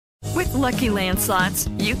Lucky Land Slots,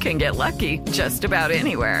 you can get lucky just about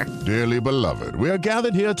anywhere. Dearly beloved, we are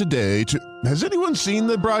gathered here today to... Has anyone seen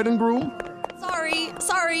the bride and groom?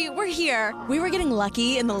 Sorry, we're here. We were getting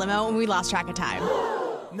lucky in the limo and we lost track of time.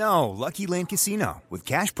 No, Lucky Land Casino, with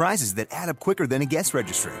cash prizes that add up quicker than a guest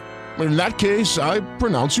registry. In that case, I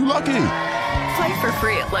pronounce you lucky. Play for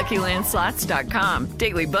free at LuckyLandSlots.com.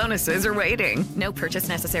 Daily bonuses are waiting. No purchase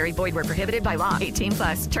necessary. Void where prohibited by law.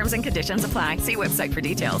 18+. Terms and conditions apply. See website for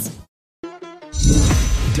details.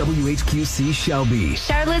 WHQC Shelby.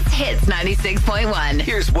 Charlotte's Hits 96.1.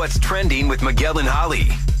 Here's what's trending with Miguel and Holly.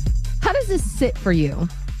 How does this sit for you?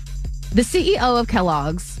 The CEO of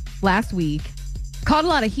Kellogg's last week caught a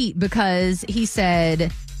lot of heat because he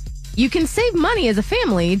said you can save money as a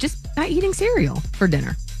family just by eating cereal for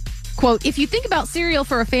dinner. Quote, if you think about cereal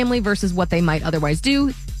for a family versus what they might otherwise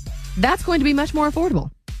do, that's going to be much more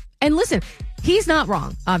affordable. And listen, he's not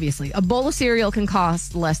wrong, obviously. A bowl of cereal can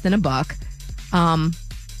cost less than $1.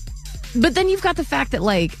 But then you've got the fact that,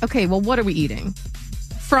 like, okay, well, what are we eating?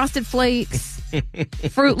 Frosted Flakes,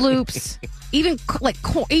 Fruit Loops, even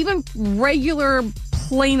regular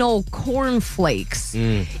plain old corn flakes.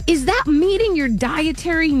 Is that meeting your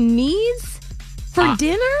dietary needs for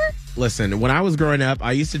dinner? Listen, when I was growing up,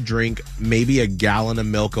 I used to drink maybe a gallon of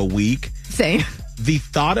milk a week. Same. The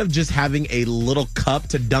thought of just having a little cup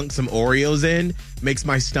to dunk some Oreos in makes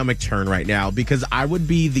my stomach turn right now because I would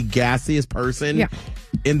be the gassiest person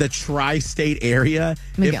in the tri-state area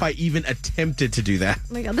if I even attempted to do that.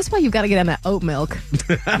 Oh my God, that's why you've got to get on that oat milk.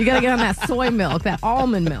 You got to get on that soy milk, that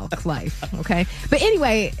almond milk life, okay? But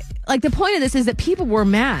anyway, like the point of this is that people were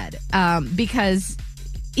mad because...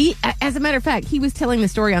 as a matter of fact, he was telling the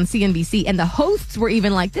story on CNBC, and the hosts were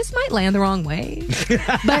even like, this might land the wrong way.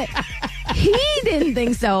 But he didn't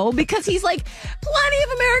think so because he's like, plenty of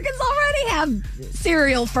Americans already have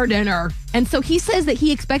cereal for dinner. And so he says that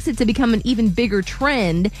he expects it to become an even bigger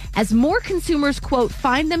trend as more consumers, quote,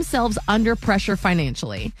 find themselves under pressure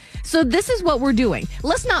financially. So this is what we're doing.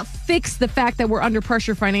 Let's not fix the fact that we're under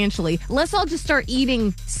pressure financially. Let's all just start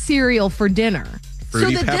eating cereal for dinner.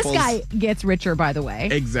 Fruity so that Pebbles. This guy gets richer, by the way.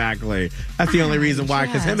 Exactly. That's the only reason why,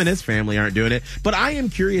 because him and his family aren't doing it. But I am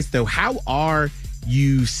curious, though, how are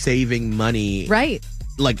you saving money? Right.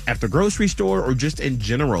 Like at the grocery store or just in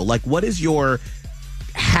general? Like, what is your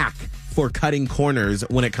hack for cutting corners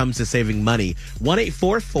when it comes to saving money?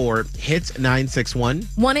 1-844-HITS-961.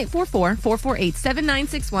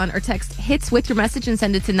 1-844-448-7961 or text HITS with your message and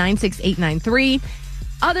send it to 96893.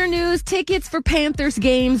 Other news, tickets for Panthers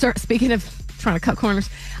games are, speaking of trying to cut corners,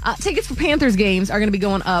 tickets for Panthers games are going to be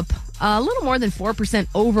going up a little more than 4%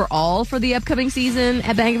 overall for the upcoming season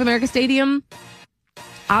at Bank of America Stadium.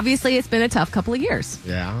 Obviously, it's been a tough couple of years.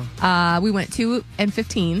 Yeah. We went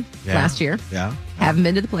 2-15 last year. Yeah. Haven't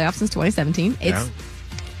been to the playoffs since 2017.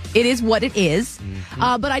 It is what it is.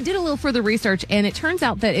 But I did a little further research, and it turns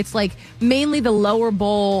out that it's like mainly the lower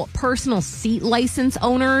bowl personal seat license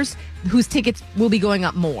owners whose tickets will be going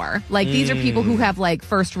up more. Like these are people who have like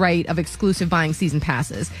first right of exclusive buying season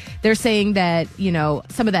passes. They're saying that, you know,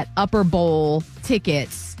 some of that upper bowl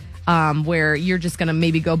tickets where you're just going to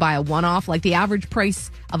maybe go buy a one-off, like the average price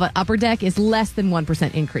of an upper deck is less than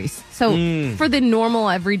 1% increase. So for the normal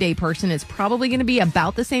everyday person, it's probably going to be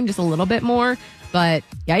about the same, just a little bit more. But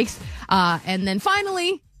yikes. And then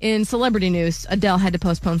finally, in celebrity news, Adele had to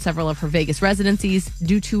postpone several of her Vegas residencies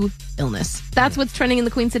due to illness. That's what's trending in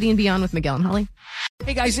the Queen City and beyond with Miguel and Holly.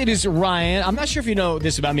 Hey guys, it is Ryan. I'm not sure if you know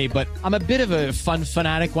this about me, but I'm a bit of a fun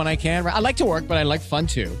fanatic when I can. I like to work, but I like fun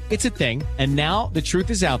too. It's a thing. And now the truth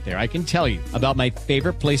is out there. I can tell you about my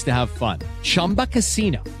favorite place to have fun. Chumba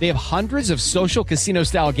Casino. They have hundreds of social casino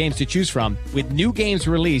style games to choose from with new games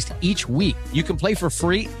released each week. You can play for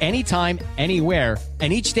free anytime, anywhere.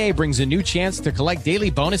 And each day brings a new chance to collect daily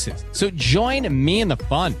bonuses. So join me in the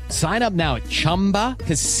fun. Sign up now at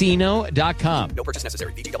ChumbaCasino.com. No purchase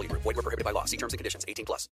necessary. VGW Group. Void where prohibited by law. See terms and conditions. 18+.